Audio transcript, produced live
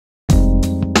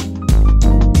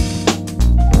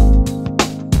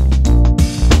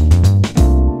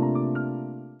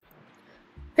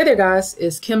Hey there guys,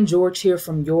 it's Kim George here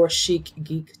from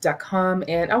YourChicGeek.com,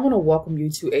 and I want to welcome you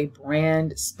to a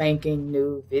brand spanking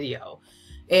new video.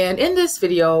 And in this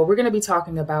video, we're going to be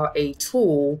talking about a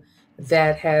tool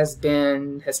that has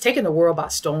taken the world by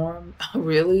storm,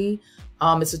 really.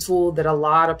 It's a tool that a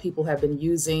lot of people have been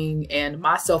using, and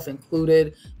myself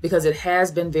included, because it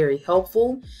has been very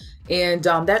helpful. And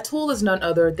that tool is none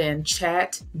other than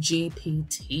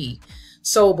ChatGPT.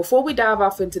 So before we dive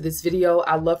off into this video,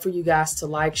 I'd love for you guys to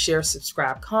like, share,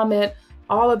 subscribe, comment,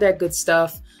 all of that good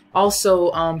stuff.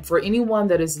 Also, for anyone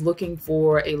that is looking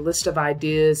for a list of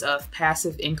ideas of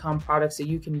passive income products that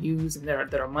you can use and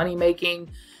that are money making,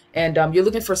 and you're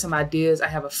looking for some ideas, I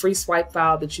have a free swipe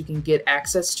file that you can get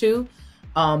access to.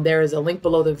 There is a link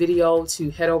below the video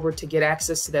to head over to get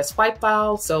access to that swipe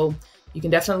file. So you can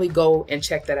definitely go and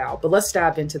check that out. But let's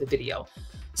dive into the video.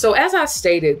 So as I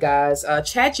stated, guys,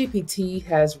 ChatGPT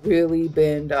has really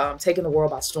been taking the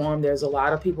world by storm. There's a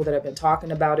lot of people that have been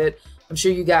talking about it. I'm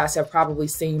sure you guys have probably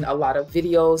seen a lot of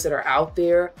videos that are out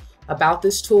there about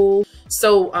this tool.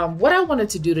 So what I wanted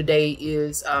to do today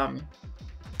is I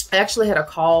actually had a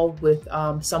call with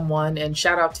someone, and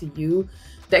shout out to you,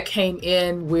 that came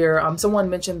in where someone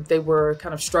mentioned that they were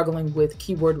kind of struggling with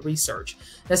keyword research.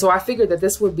 And so I figured that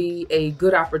this would be a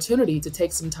good opportunity to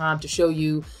take some time to show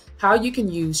you how you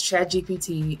can use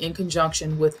ChatGPT in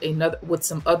conjunction with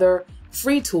some other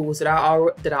free tools that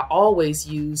I always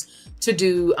use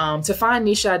to find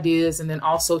niche ideas, and then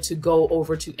also to go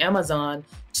over to Amazon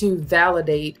to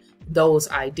validate those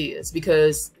ideas.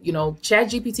 Because, you know,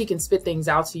 ChatGPT can spit things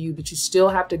out to you, but you still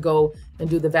have to go and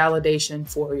do the validation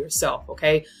for yourself.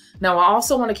 Okay. Now, I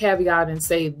also want to caveat and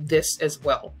say this as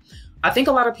well. I think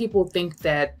a lot of people think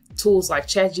that tools like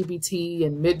ChatGPT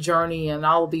and Midjourney and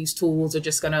all of these tools are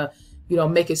just gonna, you know,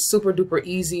 make it super duper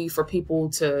easy for people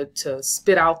to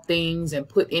spit out things and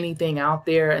put anything out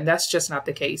there. And that's just not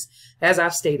the case. As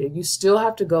I've stated, you still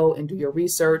have to go and do your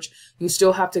research. You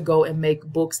still have to go and make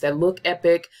books that look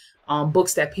epic,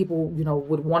 books that people, you know,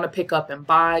 would want to pick up and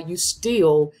buy. You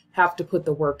still have to put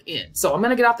the work in. So I'm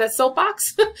going to get off that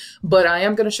soapbox, but I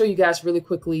am going to show you guys really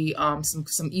quickly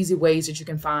some easy ways that you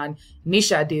can find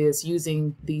niche ideas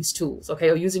using these tools, okay,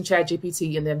 or using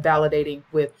ChatGPT and then validating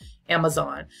with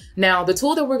Amazon. Now, the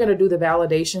tool that we're going to do the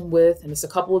validation with, and it's a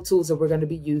couple of tools that we're going to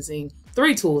be using,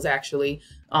 3 tools actually,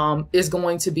 is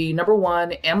going to be number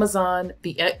 1, Amazon,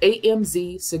 the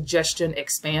AMZ Suggestion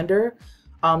Expander.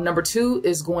 Number 2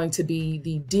 is going to be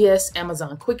the DS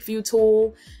Amazon Quick View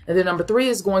tool. And then number 3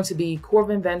 is going to be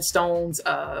Corvin Van Stone's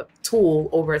tool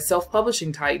over at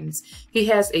Self-Publishing Titans. He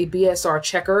has a BSR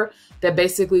checker that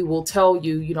basically will tell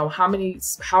you, you know, how many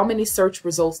search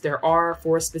results there are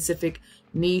for a specific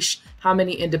niche, how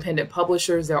many independent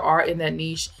publishers there are in that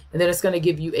niche. And then it's going to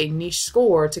give you a niche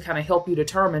score to kind of help you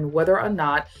determine whether or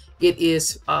not it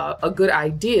is a good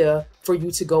idea for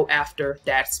you to go after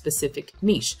that specific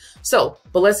niche. So,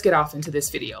 but let's get off into this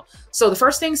video. So the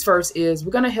first things first is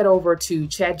we're going to head over to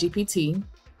ChatGPT.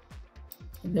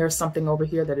 And there's something over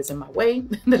here that is in my way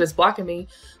that is blocking me.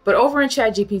 But over in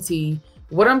ChatGPT,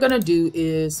 what I'm going to do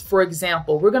is, for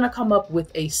example, we're going to come up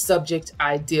with a subject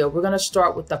idea. We're going to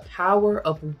start with the power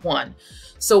of 1.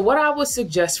 So what I would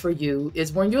suggest for you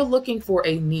is when you're looking for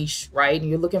a niche, right? And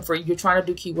you're trying to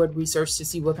do keyword research to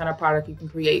see what kind of product you can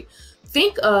create.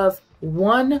 Think of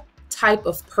one type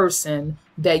of person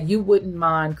that you wouldn't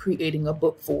mind creating a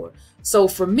book for. So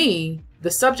for me,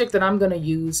 the subject that I'm going to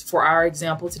use for our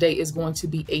example today is going to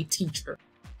be a teacher.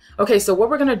 Okay, so what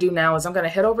we're going to do now is I'm going to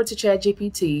head over to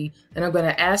ChatGPT and I'm going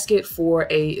to ask it for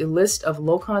a list of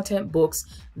low content books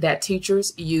that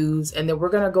teachers use. And then we're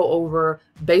going to go over,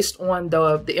 based on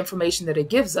the information that it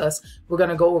gives us, we're going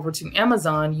to go over to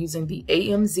Amazon using the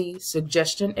AMZ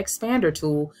Suggestion Expander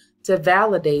tool to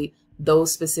validate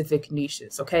those specific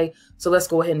niches. Okay, so let's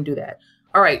go ahead and do that.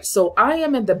 All right, so I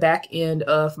am in the back end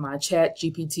of my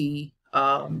ChatGPT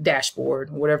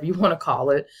dashboard, whatever you want to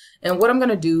call it. And what I'm going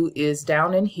to do is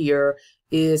down in here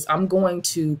is I'm going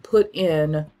to put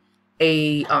in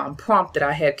a prompt that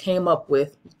I had came up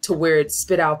with to where it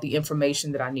spit out the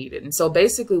information that I needed. And so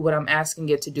basically what I'm asking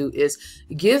it to do is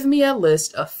give me a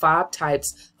list of 5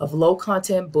 types of low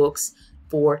content books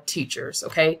for teachers.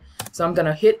 Okay, so I'm going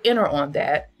to hit enter on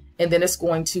that. And then it's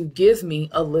going to give me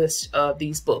a list of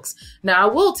these books. Now,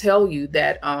 I will tell you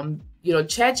that, you know,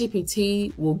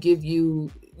 ChatGPT will give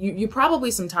you, you probably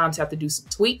sometimes have to do some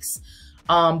tweaks.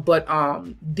 But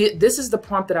this is the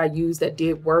prompt that I used that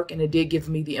did work, and it did give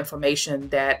me the information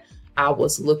that I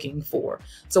was looking for.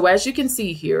 So as you can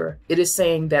see here, it is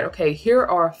saying that, okay, here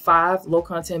are 5 low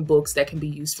content books that can be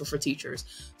useful for teachers.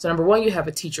 So number 1, you have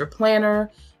a teacher planner.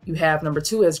 You have number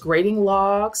 2 as grading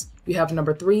logs. You have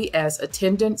number 3 as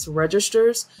attendance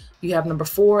registers. You have number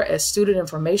 4 as student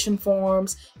information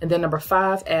forms. And then number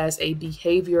 5 as a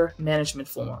behavior management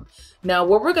form. Now,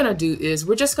 what we're going to do is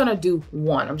we're just going to do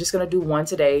one. I'm just going to do one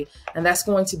today. And that's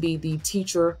going to be the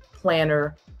teacher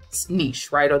planner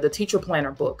niche, right? Or the teacher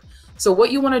planner book. So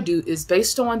what you want to do is,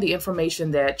 based on the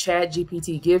information that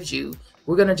ChatGPT gives you,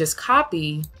 we're going to just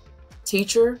copy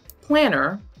teacher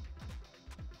planner.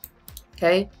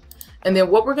 Okay. And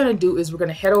then what we're going to do is we're going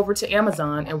to head over to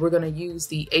Amazon and we're going to use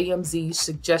the AMZ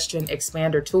Suggestion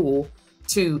Expander tool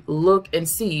to look and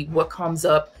see what comes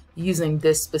up using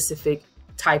this specific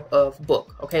type of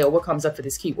book. Okay. Or what comes up for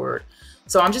this keyword.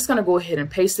 So I'm just going to go ahead and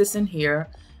paste this in here.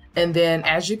 And then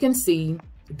as you can see,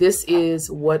 this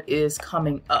is what is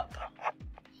coming up.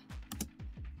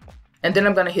 And then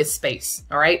I'm going to hit space.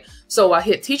 All right. So I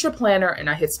hit teacher planner and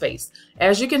I hit space.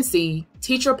 As you can see,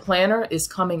 teacher planner is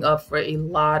coming up for a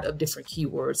lot of different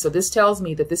keywords. So this tells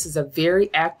me that this is a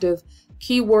very active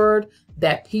keyword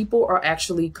that people are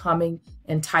actually coming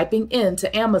and typing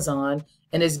into Amazon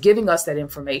and is giving us that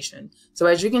information. So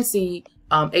as you can see,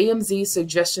 AMZ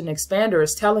Suggestion Expander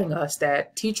is telling us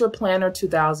that teacher planner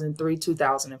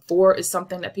 2003-2004 is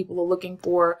something that people are looking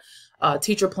for.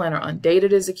 Teacher planner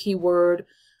undated is a keyword.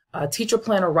 Teacher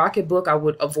planner Rocketbook, I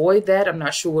would avoid that. I'm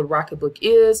not sure what Rocketbook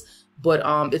is, but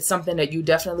it's something that you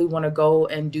definitely want to go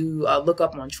and do look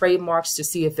up on trademarks to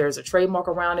see if there's a trademark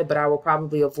around it, but I will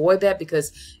probably avoid that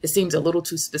because it seems a little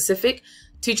too specific.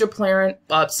 Teacher planner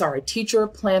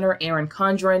Erin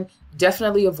Condren,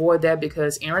 definitely avoid that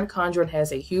because Erin Condren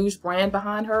has a huge brand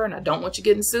behind her and I don't want you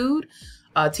getting sued.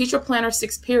 Teacher planner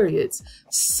 6 periods,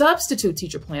 substitute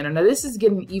teacher planner. Now this is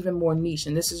getting even more niche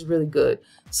and this is really good.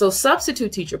 So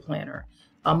substitute teacher planner,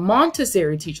 a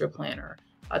Montessori teacher planner,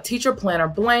 a teacher planner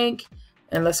blank,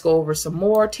 and let's go over some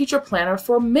more. Teacher planner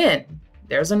for men.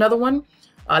 There's another one.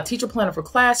 Teacher planner for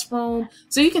classroom.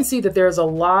 So you can see that there's a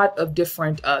lot of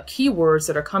different keywords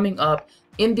that are coming up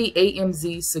in the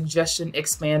AMZ Suggestion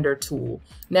Expander tool.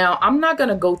 Now, I'm not going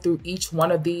to go through each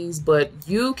one of these, but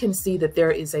you can see that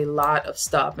there is a lot of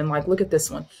stuff. And like, look at this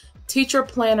one, teacher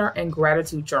planner and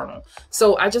gratitude journal.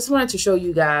 So I just wanted to show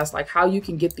you guys like how you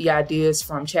can get the ideas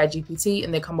from ChatGPT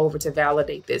and then come over to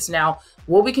validate this. Now,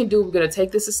 what we can do, we're going to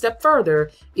take this a step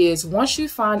further, is once you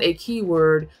find a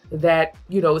keyword that,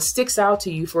 you know, sticks out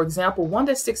to you. For example, one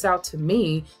that sticks out to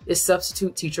me is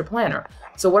substitute teacher planner.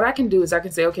 So what I can do is I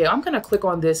can say, okay, I'm going to click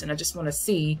on this and I just want to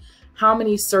see how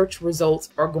many search results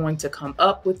are going to come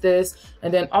up with this.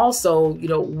 And then also, you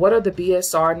know, what are the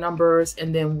BSR numbers?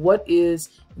 And then what is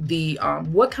the,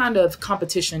 what kind of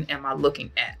competition am I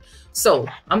looking at? So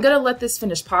I'm going to let this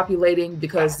finish populating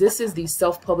because this is the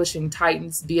Self-Publishing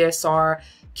Titans BSR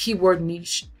keyword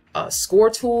niche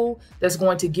score tool that's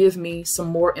going to give me some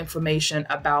more information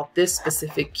about this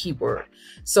specific keyword.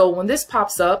 So when this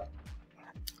pops up,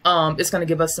 it's going to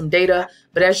give us some data,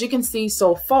 but as you can see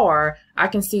so far, I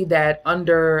can see that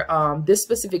under this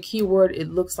specific keyword, it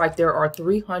looks like there are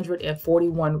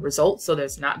 341 results. So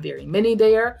there's not very many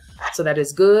there. So that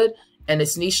is good. And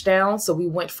it's niche down. So we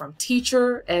went from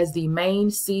teacher as the main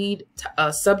seed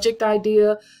subject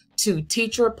idea to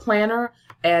teacher planner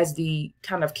as the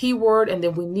kind of keyword. And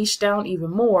then we niche down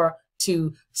even more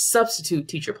to substitute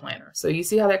teacher planner. So you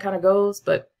see how that kind of goes,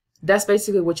 but that's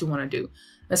basically what you want to do.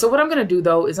 And so what I'm going to do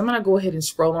though, is I'm going to go ahead and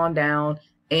scroll on down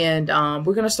and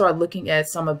we're going to start looking at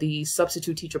some of the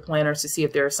substitute teacher planners to see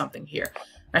if there's something here.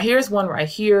 Now here's one right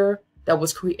here that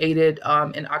was created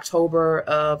in October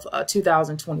of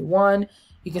 2021.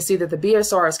 You can see that the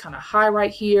BSR is kind of high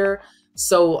right here.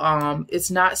 So it's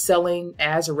not selling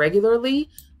as regularly,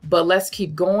 but let's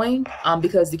keep going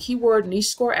because the keyword niche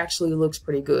score actually looks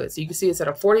pretty good. So you can see it's at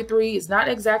a 43. It's not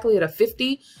exactly at a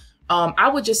 50. I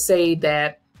would just say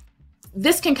that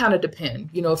this can kind of depend,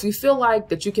 you know, if you feel like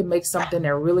that you can make something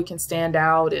that really can stand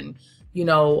out and, you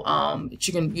know, that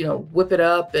you can, you know, whip it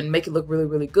up and make it look really,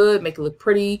 really good, make it look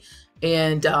pretty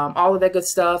and all of that good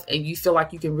stuff. And you feel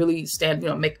like you can really stand, you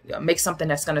know, make something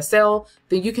that's going to sell,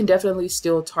 then you can definitely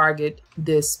still target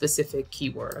this specific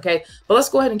keyword. Okay. But let's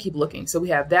go ahead and keep looking. So we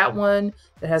have that one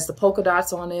that has the polka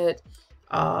dots on it.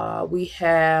 We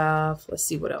have, let's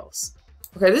see what else.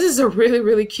 Okay. This is a really,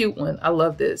 really cute one. I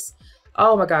love this.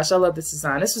 Oh my gosh, I love this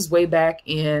design. This was way back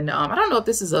in, I don't know if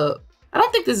this is I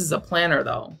don't think this is a planner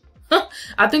though.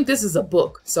 I think this is a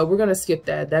book. So we're going to skip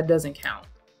that. That doesn't count.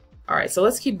 All right, so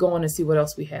let's keep going and see what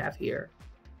else we have here.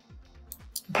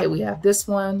 Okay, we have this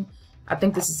one. I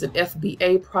think this is an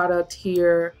FBA product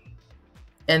here.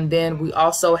 And then we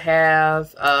also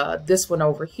have this one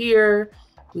over here.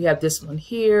 We have this one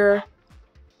here.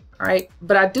 All right,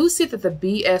 but I do see that the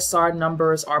BSR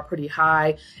numbers are pretty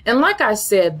high. And like I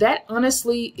said, that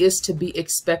honestly is to be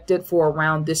expected for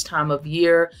around this time of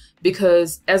year,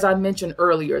 because as I mentioned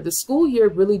earlier, the school year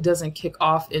really doesn't kick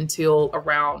off until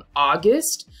around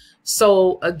August.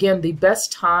 So again, the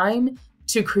best time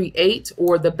to create,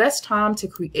 or the best time to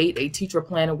create a teacher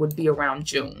planner would be around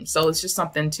June. So it's just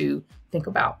something to think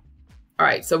about. All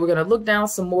right, so we're gonna look down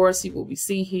some more, see what we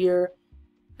see here.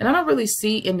 And I don't really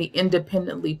see any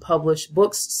independently published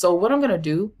books. So what I'm going to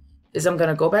do is I'm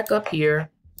going to go back up here,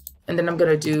 and then I'm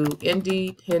going to do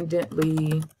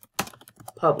independently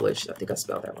published. I think I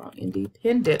spelled that wrong.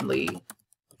 Independently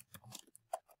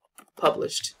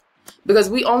published. Because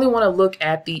we only want to look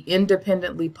at the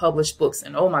independently published books.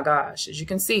 And oh my gosh, as you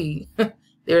can see,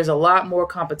 there's a lot more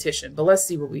competition. But let's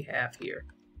see what we have here.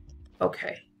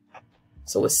 Okay.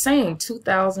 So it's saying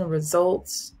 2,000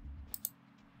 results.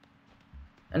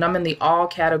 And I'm in the all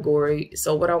category.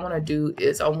 So what I want to do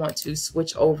is I want to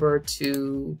switch over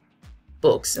to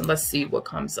books, and let's see what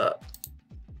comes up.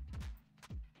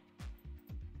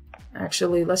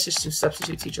 Actually, let's just do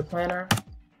substitute teacher planner,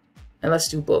 and let's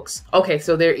do books. Okay,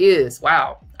 so there is,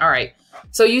 wow. All right.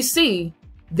 So you see,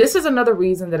 this is another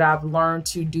reason that I've learned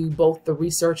to do both the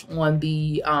research on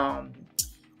the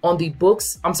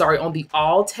books, I'm sorry, on the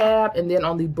all tab, and then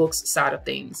on the books side of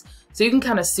things. So you can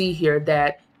kind of see here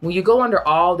that when you go under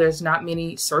all, there's not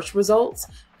many search results,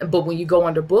 but when you go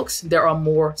under books, there are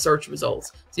more search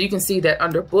results. So you can see that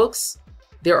under books,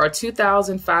 there are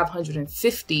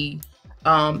 2,550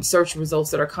 search results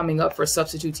that are coming up for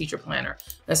substitute teacher planner.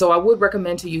 And so I would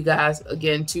recommend to you guys,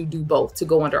 again, to do both, to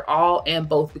go under all and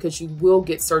both, because you will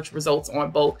get search results on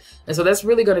both. And so that's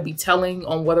really going to be telling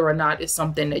on whether or not it's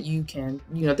something that you can,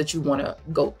 that you want to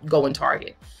go and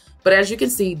target. But as you can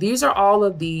see, these are all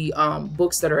of the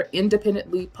books that are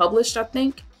independently published, I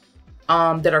think,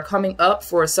 that are coming up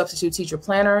for a substitute teacher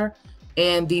planner.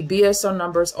 And the BSR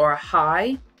numbers are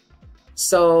high.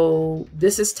 So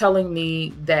this is telling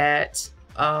me that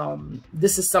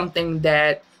this is something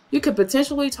that you could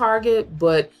potentially target,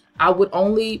 but I would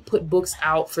only put books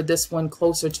out for this one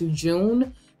closer to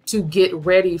June to get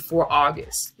ready for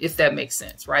August, if that makes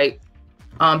sense, right?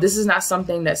 This is not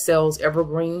something that sells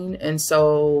evergreen, and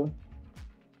so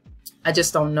I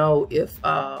just don't know if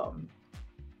that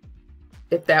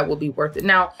will be worth it.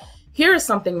 Now, here is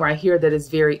something right here that is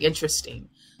very interesting.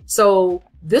 So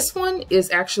this one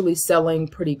is actually selling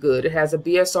pretty good. It has a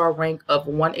BSR rank of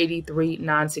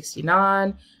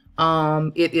 183,969.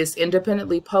 It is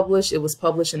independently published. It was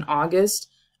published in August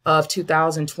of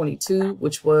 2022,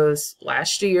 which was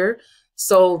last year.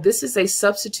 So this is a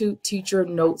substitute teacher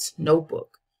notes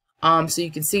notebook. So you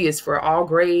can see it's for all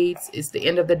grades. It's the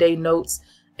end of the day notes.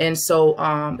 And so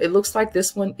it looks like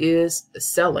this one is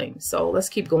selling. So let's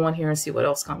keep going here and see what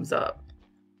else comes up.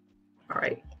 All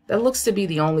right. That looks to be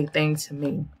the only thing to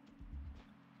me.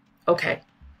 Okay.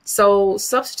 So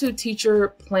substitute teacher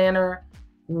planner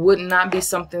would not be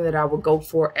something that I would go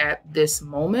for at this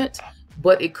moment,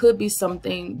 but it could be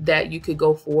something that you could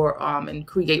go for and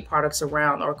create products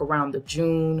around, like around the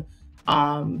June,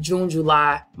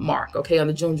 July mark, okay, on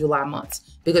the June, July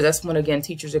months, because that's when, again,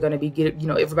 teachers are going to be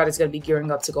everybody's going to be gearing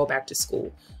up to go back to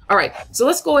school. All right, so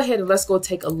let's go ahead and let's go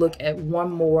take a look at one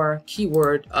more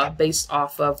keyword based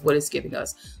off of what it's giving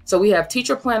us. So we have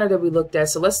teacher planner that we looked at.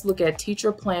 So let's look at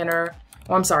teacher planner,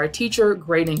 or I'm sorry, teacher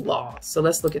grading law. So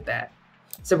let's look at that.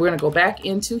 So we're going to go back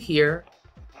into here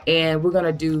and we're going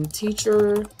to do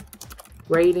teacher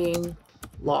grading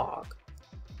log.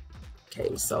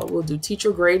 Okay, so we'll do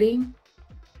teacher grading.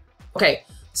 Okay,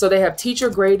 so they have teacher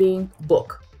grading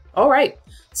book. All right,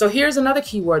 so here's another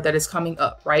keyword that is coming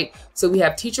up, right? So we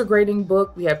have teacher grading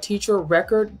book, we have teacher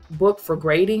record book for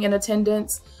grading and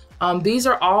attendance. These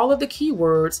are all of the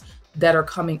keywords that are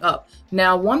coming up.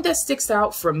 Now, one that sticks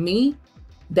out for me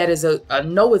that is I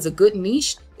know is a good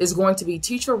niche is going to be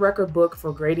teacher record book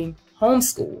for grading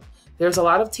homeschool. There's a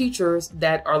lot of teachers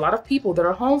that are, a lot of people that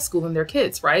are homeschooling their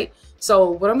kids, right? So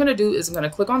what I'm going to do is I'm going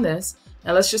to click on this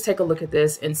and let's just take a look at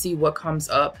this and see what comes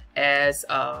up as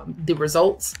the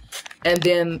results. And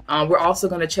then we're also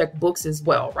going to check books as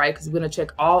well, right? Because we're going to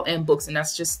check all and books, and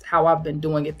that's just how I've been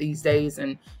doing it these days.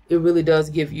 And it really does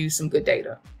give you some good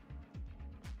data.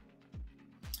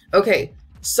 Okay,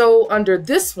 so under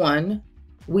this one,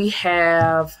 we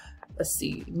have, let's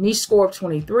see, niche score of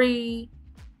 23.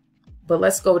 But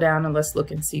let's go down and let's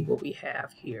look and see what we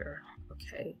have here.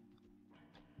 Okay.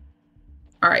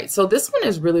 All right, so this one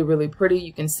is really, really pretty.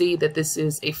 You can see that this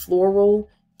is a floral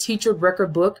teacher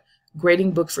record book,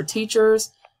 grading book for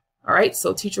teachers. All right,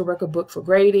 so teacher record book for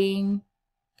grading.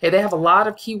 Okay, they have a lot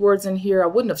of keywords in here. I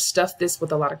wouldn't have stuffed this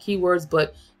with a lot of keywords,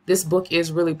 but this book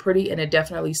is really pretty and it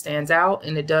definitely stands out,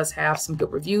 and it does have some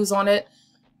good reviews on it.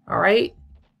 All right.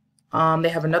 They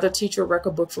have another teacher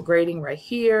record book for grading right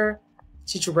here.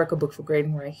 Teacher record book for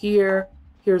grading right here.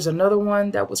 Here's another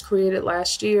one that was created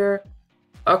last year.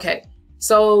 Okay,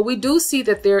 so we do see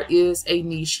that there is a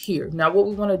niche here. Now, what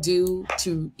we want to do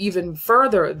to even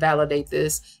further validate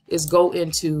this is go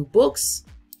into books,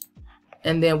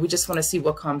 and then we just want to see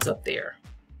what comes up there.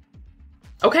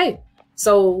 Okay,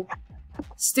 so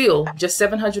still just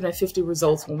 750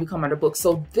 results when we come under books.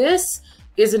 So this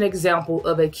is an example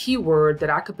of a keyword that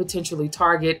I could potentially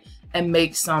target and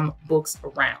make some books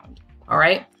around. All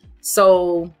right,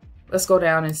 so let's go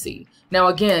down and see. Now,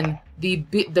 again, the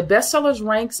bestsellers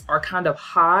ranks are kind of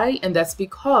high, and that's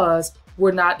because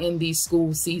we're not in the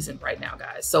school season right now,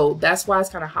 guys. So that's why it's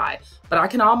kind of high. But I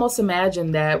can almost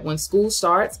imagine that when school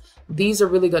starts, these are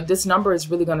really good. This number is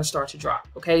really going to start to drop.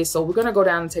 Okay, so we're going to go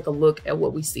down and take a look at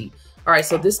what we see. All right,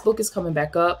 so this book is coming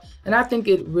back up, and I think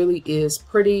it really is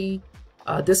pretty.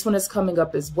 This one is coming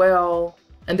up as well.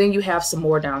 And then you have some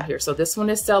more down here. So this one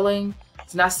is selling.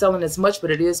 It's not selling as much,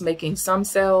 but it is making some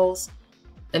sales.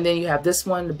 And then you have this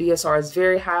one. The BSR is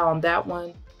very high on that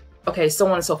one. Okay, so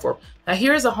on and so forth. Now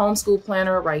here's a homeschool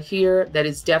planner right here that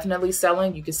is definitely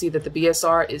selling. You can see that the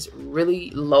BSR is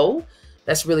really low.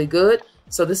 That's really good.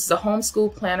 So this is a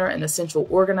homeschool planner and essential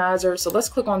organizer. So let's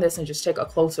click on this and just take a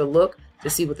closer look to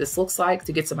see what this looks like,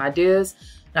 to get some ideas.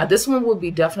 Now this one would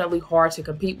be definitely hard to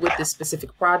compete with this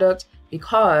specific product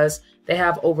because they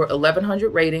have over 1,100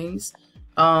 ratings.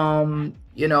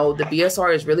 You know, the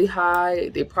BSR is really high.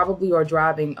 They probably are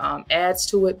driving ads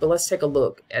to it, but let's take a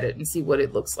look at it and see what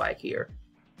it looks like here.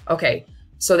 Okay,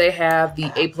 so they have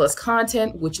the A+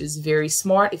 content, which is very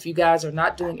smart. If you guys are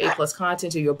not doing A+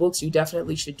 content to your books, you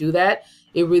definitely should do that.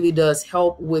 It really does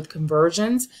help with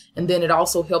conversions. And then it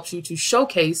also helps you to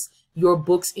showcase your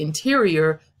book's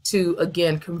interior to,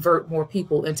 again, convert more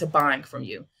people into buying from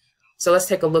you. So let's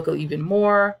take a look at even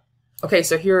more. Okay,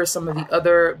 so here are some of the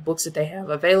other books that they have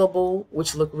available,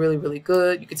 which look really, really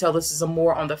good. You can tell this is a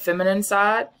more on the feminine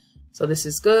side. So this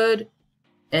is good.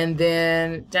 And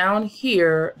then down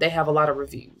here, they have a lot of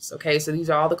reviews. Okay, so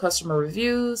these are all the customer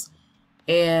reviews.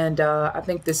 And I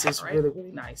think this is really,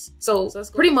 really nice. So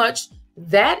pretty much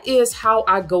that is how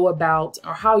I go about,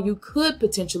 or how you could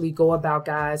potentially go about,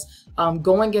 guys,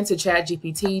 going into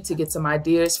ChatGPT to get some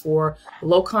ideas for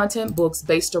low content books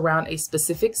based around a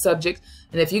specific subject.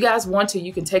 And if you guys want to,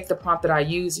 you can take the prompt that I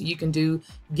use. You can do,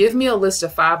 give me a list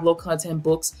of 5 low content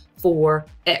books for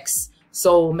X.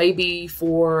 So maybe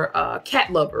for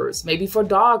cat lovers, maybe for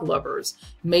dog lovers,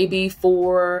 maybe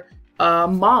for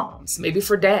moms, maybe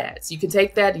for dads. You can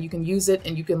take that and you can use it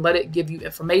and you can let it give you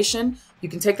information. You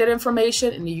can take that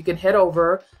information and you can head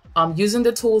over using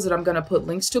the tools that I'm going to put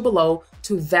links to below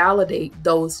to validate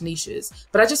those niches.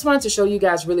 But I just wanted to show you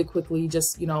guys really quickly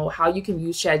just, you know, how you can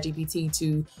use ChatGPT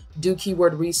to do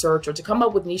keyword research or to come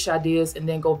up with niche ideas and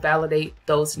then go validate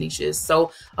those niches.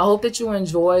 So I hope that you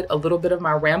enjoyed a little bit of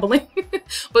my rambling,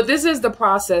 but this is the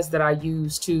process that I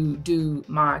use to do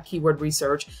my keyword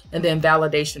research and then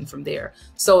validation from there.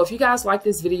 So if you guys like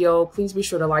this video, please be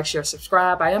sure to like, share,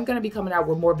 subscribe. I am going to be coming out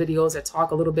with more videos that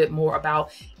talk a little bit more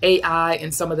about AI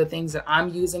and some of the things that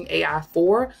I'm using AI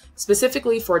for,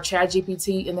 specifically for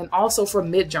ChatGPT and then also for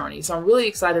Midjourney. So I'm really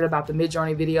excited about the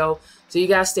Midjourney video. So you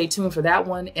guys stay tuned for that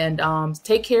one and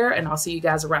take care, and I'll see you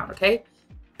guys around. Okay,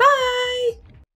 bye.